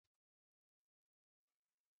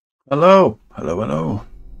Hello, hello, hello.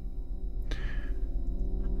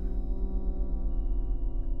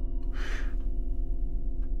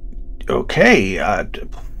 Okay,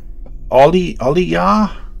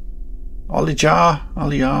 Olija,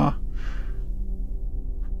 Olija.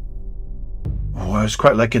 Oh, I was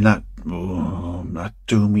quite liking that. Oh, that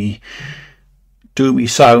doomy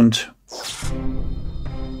sound.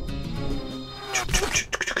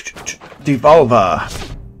 Devolver.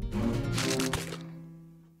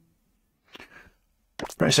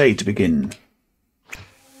 Press A to begin.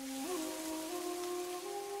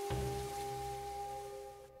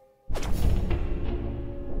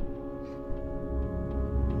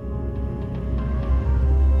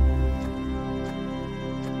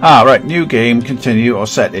 Ah, right, new game, continue, or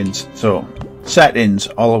settings. So, settings,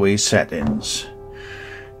 always settings.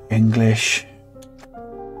 English.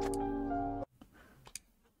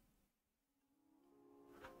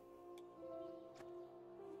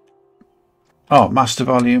 Oh, master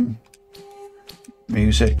volume.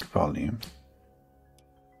 Music volume.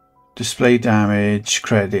 Display damage,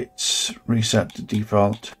 credits, reset to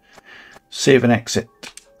default. Save and exit.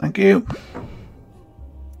 Thank you.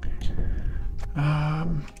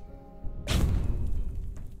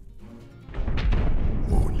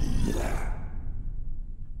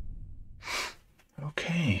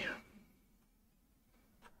 Okay.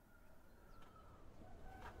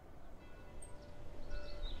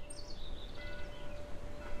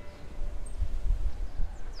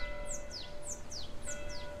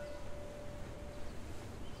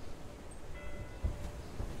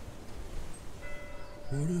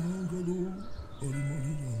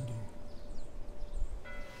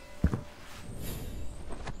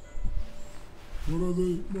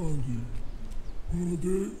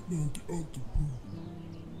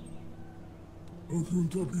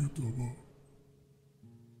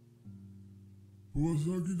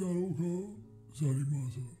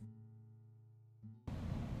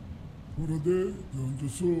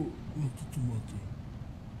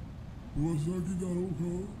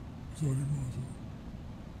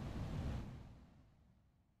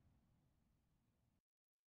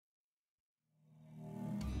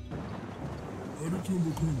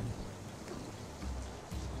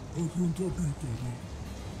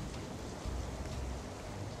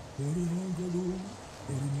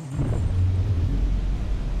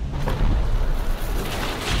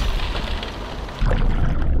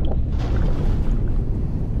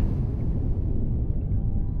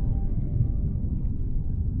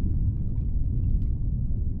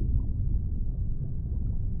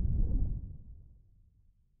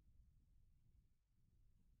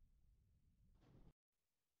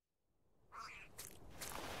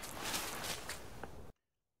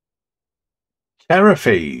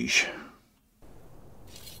 Terraphage.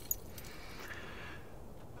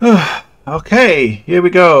 Okay, here we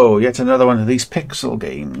go. Yet another one of these pixel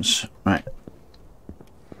games. Right.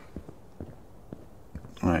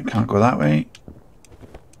 Right, can't go that way.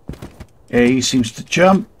 A seems to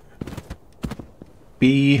jump.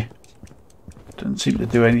 B doesn't seem to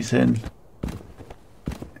do anything.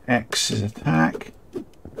 X is attack.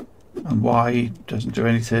 And Y doesn't do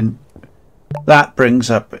anything. That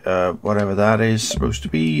brings up whatever that is supposed to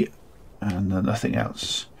be. And then nothing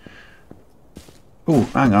else. Oh,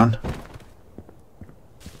 hang on.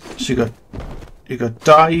 So you got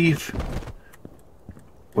dive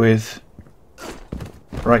with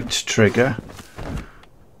right trigger.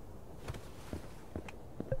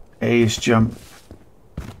 A is jump.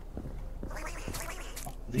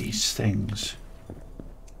 These things.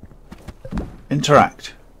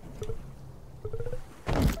 Interact.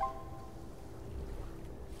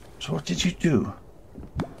 So what did you do?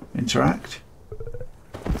 Interact?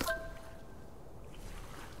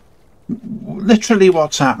 Literally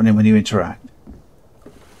what's happening when you interact?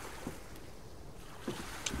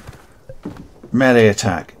 Melee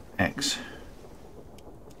attack, X.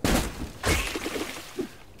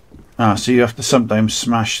 Ah, so you have to sometimes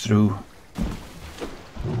smash through.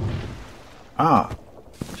 Ah,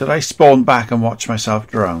 did I spawn back and watch myself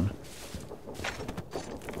drown?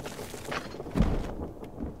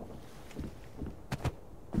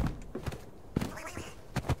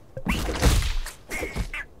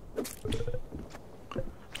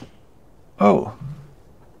 Oh.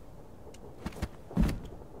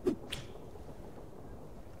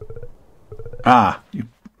 Ah, you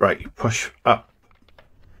push up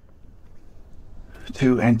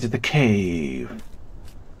to enter the cave.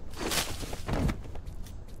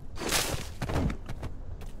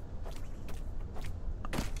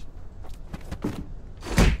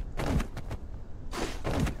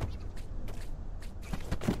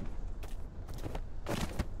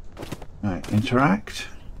 Right, interact.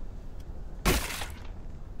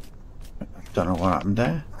 Don't know what happened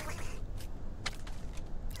there.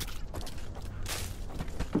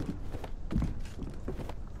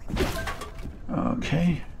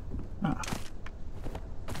 Okay. Ah.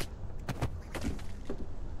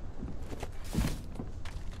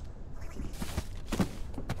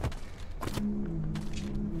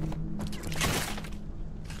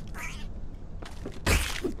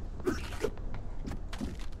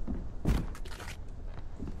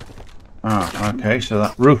 Ah, okay, so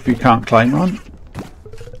that roof you can't climb on.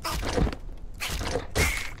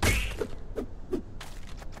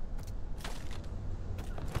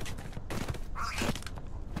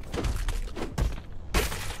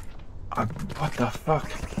 What the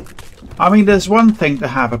fuck? I mean, there's one thing to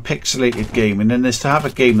have a pixelated game, and then there's to have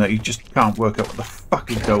a game that you just can't work out what the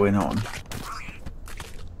fuck is going on.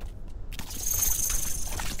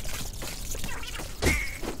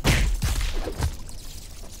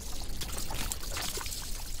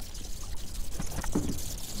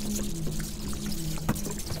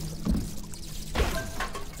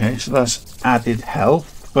 Okay, so that's added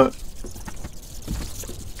health, but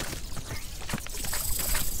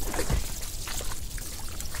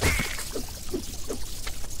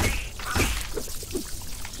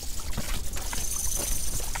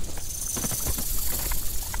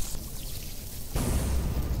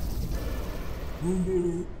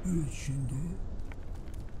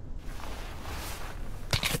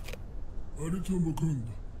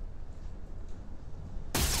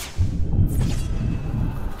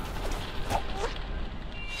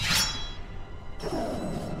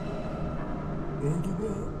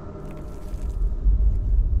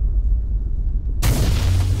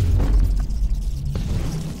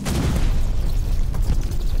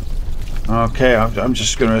okay, I'm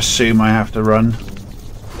just going to assume I have to run.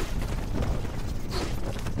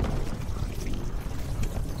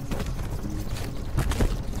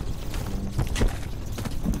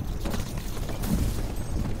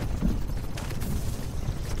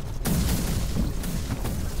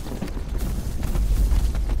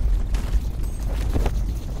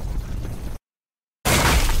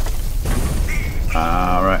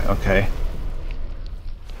 Right, okay.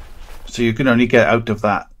 So you can only get out of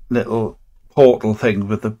that little portal thing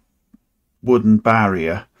with the wooden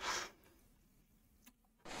barrier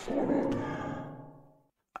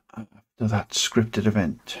after that scripted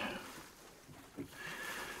event.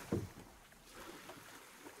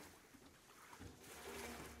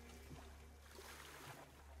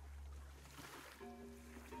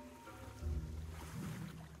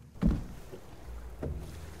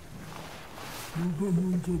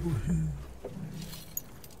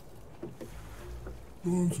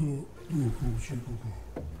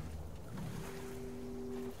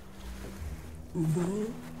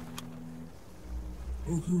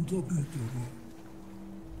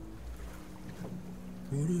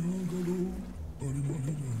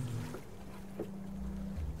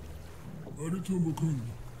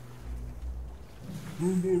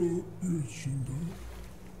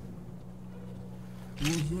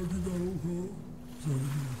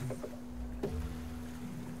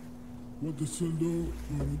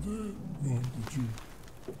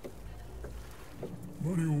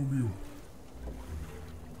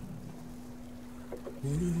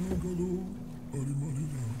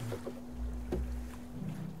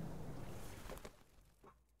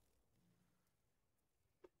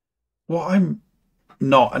 What I'm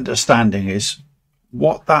not understanding is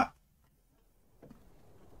what that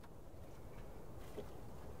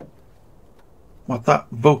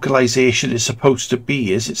vocalization is supposed to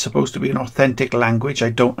be. Is it supposed to be an authentic language I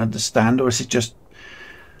don't understand, or is it just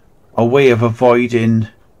a way of avoiding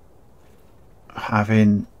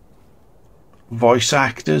having voice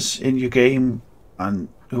actors in your game and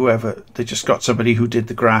whoever, they just got somebody who did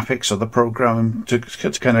the graphics or the programming to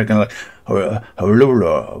kind of like,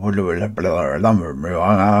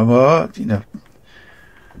 you know.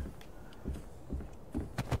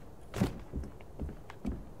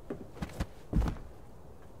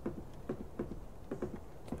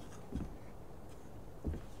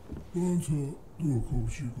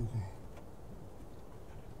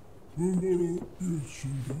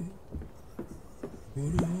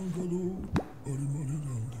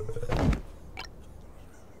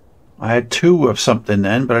 I had two of something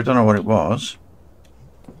then, but I don't know what it was.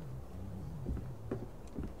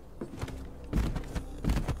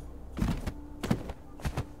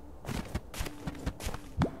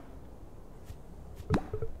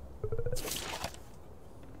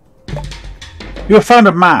 You have found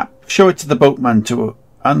a map. Show it to the boatman to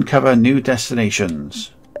uncover new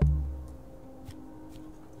destinations.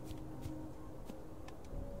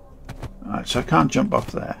 Right, so I can't jump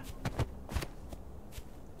off there.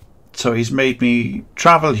 So he's made me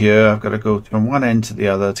travel here. I've got to go from one end to the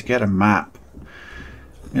other to get a map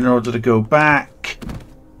in order to go back.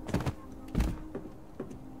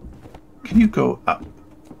 Can you go up?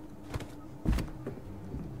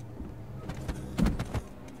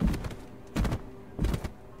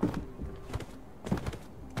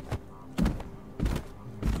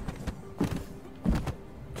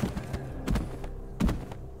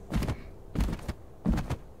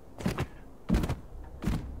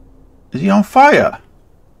 Is he on fire?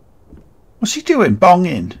 What's he doing?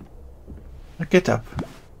 Bonging. Get up.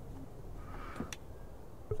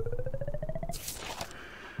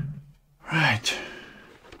 Right.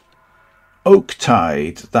 Oak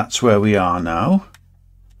Tide. That's where we are now.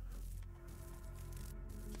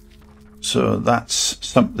 So that's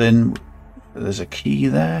something. There's a key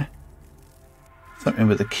there. Something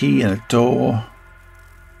with a key and a door.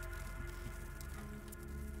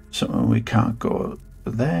 Something we can't go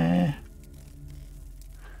there.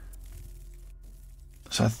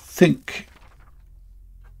 So I think,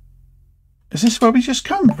 is this where we just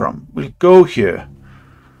come from? We'll go here.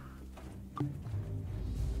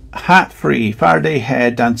 Hat free, Faraday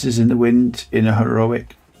hair dances in the wind in a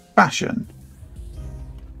heroic fashion.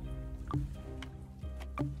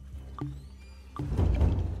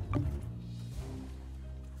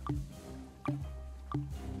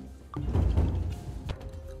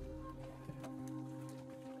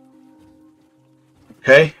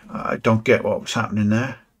 Okay, I don't get what was happening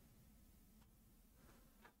there.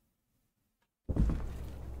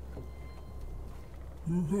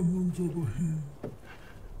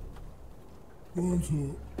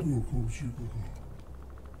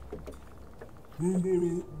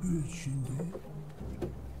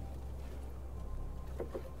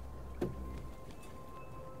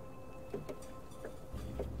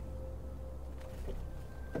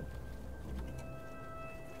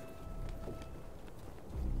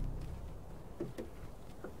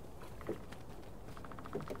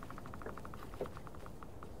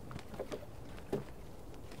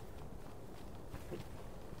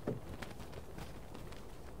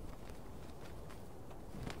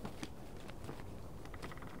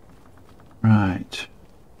 Right.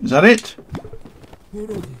 Is that it?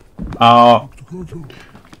 Oh.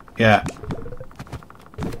 Yeah.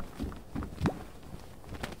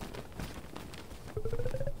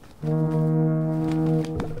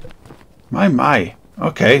 My.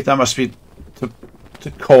 Okay, that must be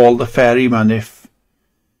to call the ferryman if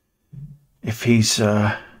he's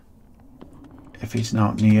not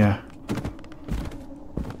near.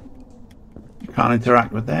 You can't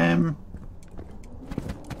interact with them.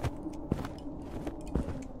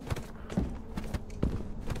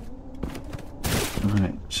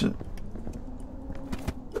 Right, so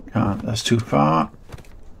can't. That's too far.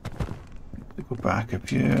 Go back up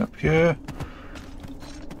here, up here.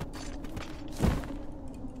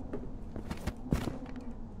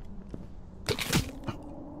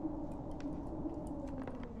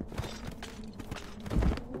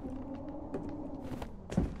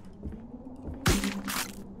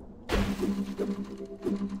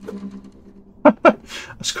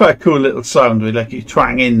 That's quite a cool little sound with like you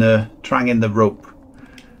twang in the rope.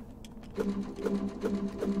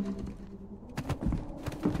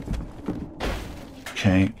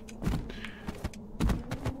 Okay.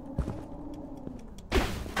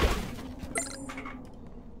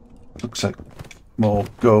 Looks like more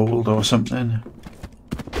gold or something.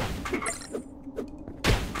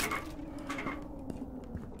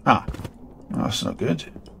 Ah, that's not good.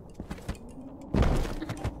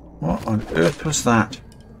 What on earth was that?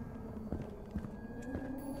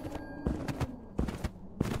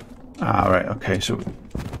 Ah, right, okay, so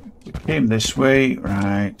we came this way,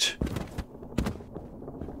 right.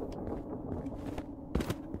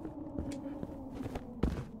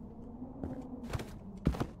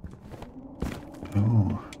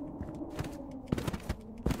 Oh.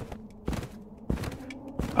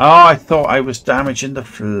 Oh, I thought I was damaging the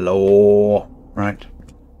floor. Right.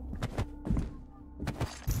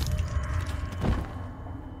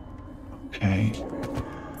 Okay.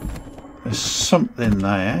 There's something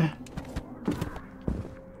there.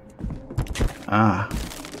 Ah.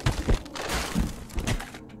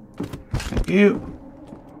 Thank you.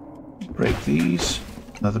 Break these.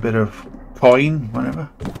 Another bit of coin, whatever.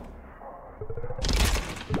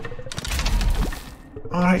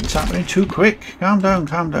 Alright, it's happening too quick. Calm down,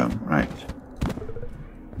 calm down. Right.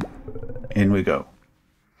 In we go.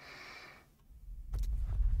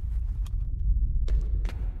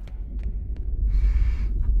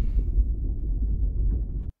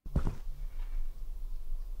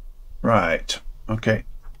 Right. Okay.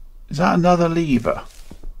 Is that another lever?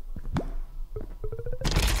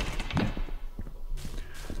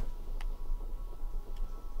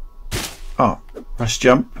 Oh, press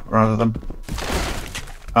jump rather than...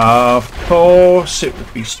 Of course, it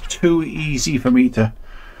would be too easy for me to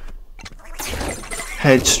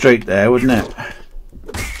head straight there, wouldn't it?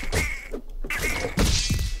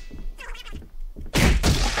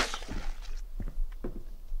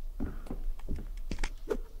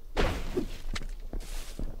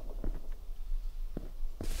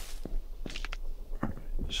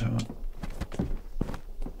 So...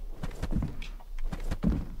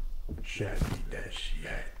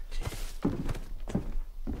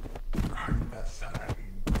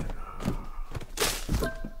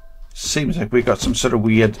 Seems like we got some sort of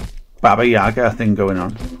weird Baba Yaga thing going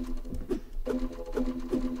on.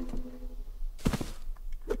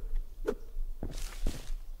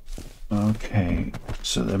 Okay,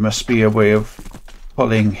 so there must be a way of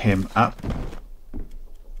pulling him up.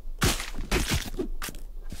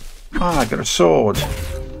 Ah, I got a sword.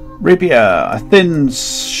 Rapier, a thin,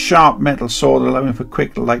 sharp metal sword allowing for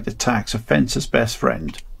quick, light attacks. A fencer's best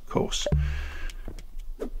friend, of course.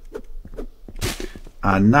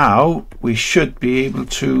 And now we should be able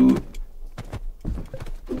to...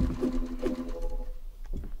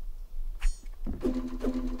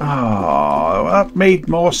 Oh, that made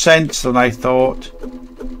more sense than I thought.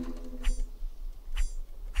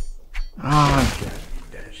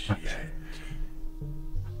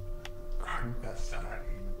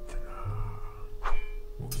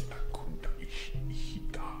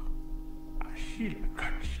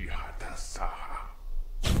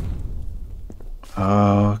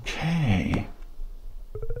 Ah, okay.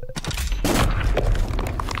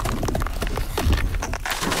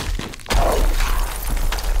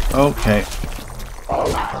 Okay.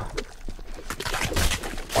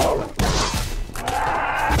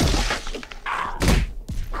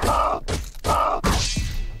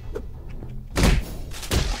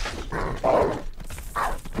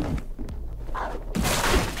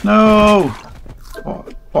 No!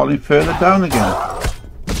 Falling further down again.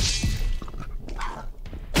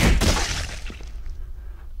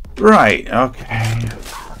 Right, okay.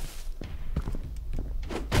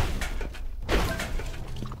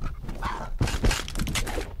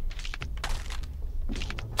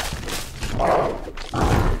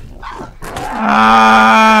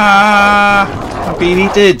 Ah! I'm being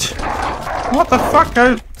eaten. What the fuck?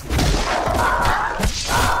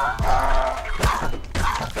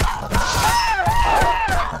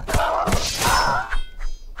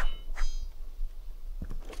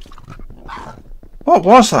 What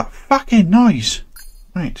was that fucking noise?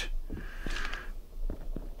 Right.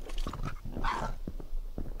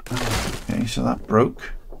 Okay, so that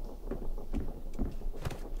broke.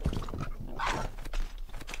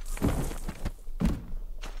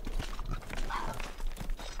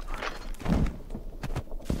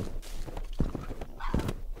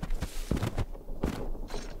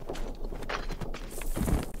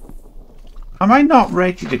 Am I not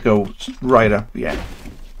ready to go right up yet?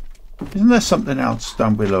 Isn't there something else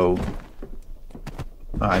down below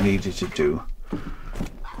that I needed to do?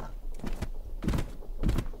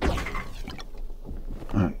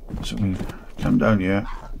 Right, so we come down here,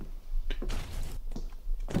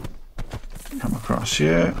 come across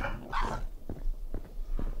here.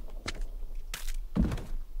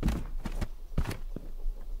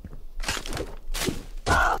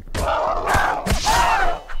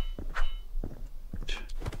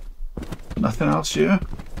 Nothing else here?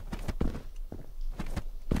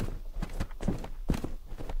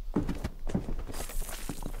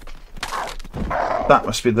 That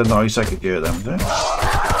must be the noise I could hear them do.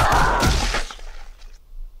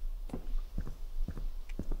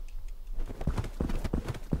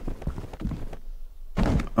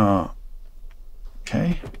 Oh.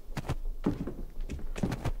 Okay.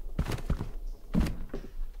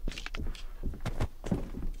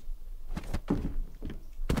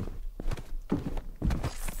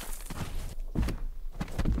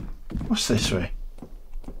 What's this way?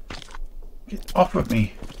 Get off of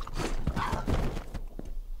me.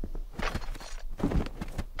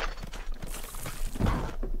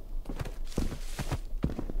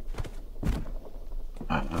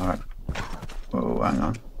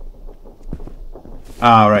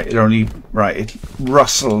 Ah, right, it only, right, it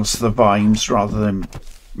rustles the vines rather than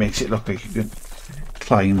makes it look like you can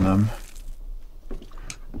climb them.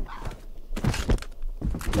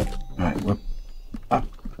 Right, we're up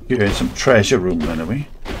here in some treasure room then, are we?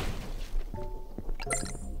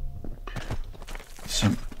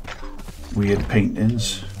 Some weird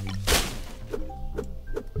paintings.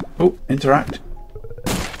 Oh, interact.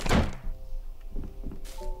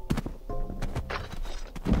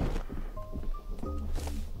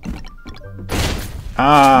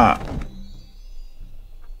 Ah.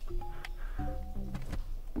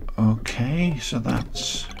 Okay, so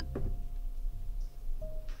that's...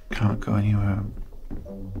 Can't go anywhere.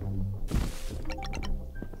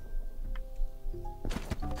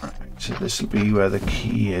 Right, so this will be where the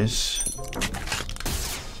key is.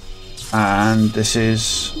 And this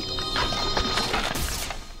is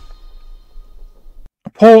a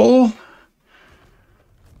portal.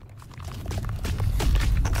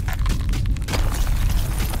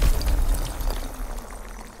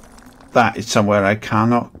 That is somewhere I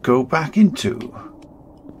cannot go back into.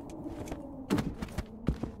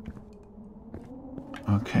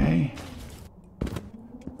 Okay.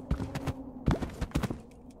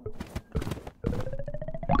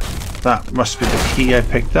 That must be the key I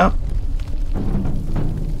picked up.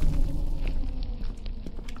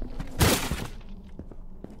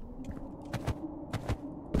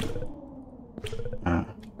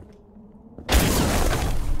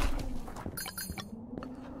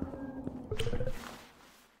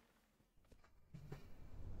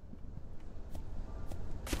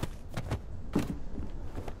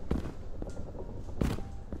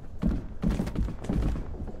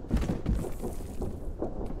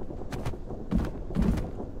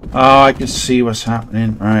 Oh, I can see what's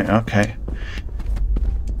happening. Right, okay.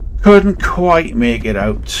 Couldn't quite make it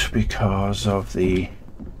out because of the...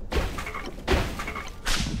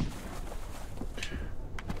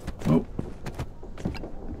 Oh.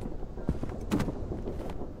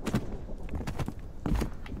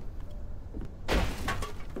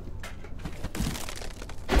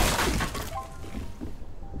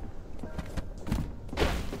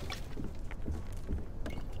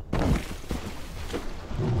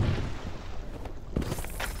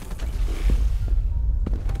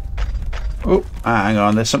 Oh, hang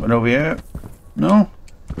on, there's something over here. No?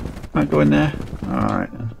 Might go in there.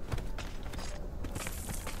 Alright then.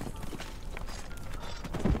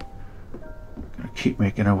 Gonna keep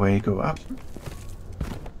making our way go up.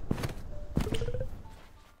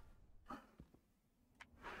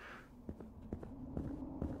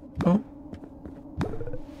 Oh.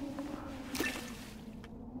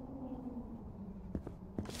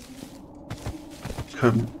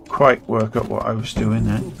 Couldn't quite work out what I was doing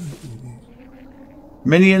then.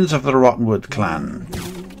 Minions of the Rottenwood clan.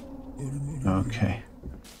 Okay.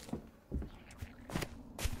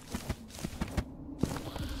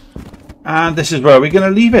 And this is where we're going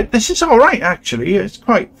to leave it. This is alright actually. It's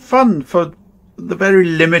quite fun for the very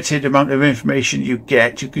limited amount of information you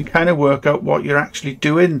get. You can kind of work out what you're actually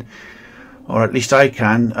doing. Or at least I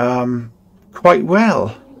can. Quite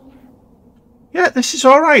well. Yeah, this is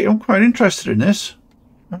alright. I'm quite interested in this.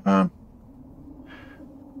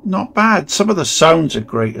 Not bad. Some of the sounds are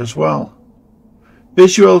great as well.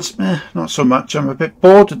 Visuals, not so much. I'm a bit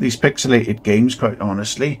bored of these pixelated games, quite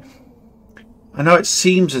honestly. I know it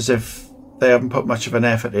seems as if they haven't put much of an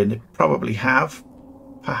effort in. They probably have.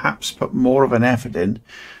 Perhaps put more of an effort in.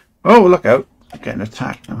 Oh, look out. I'm getting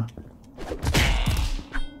attacked now.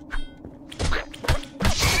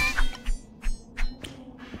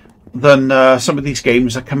 Than some of these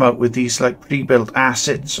games that come out with these like pre-built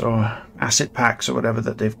assets or asset packs or whatever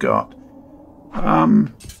that they've got.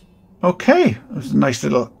 Okay, there's a nice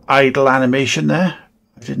little idle animation there.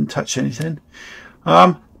 I didn't touch anything.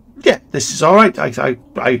 Yeah, this is all right.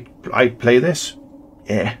 I play this.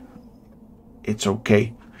 Yeah, it's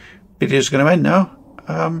okay. Video's going to end now.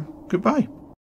 Goodbye.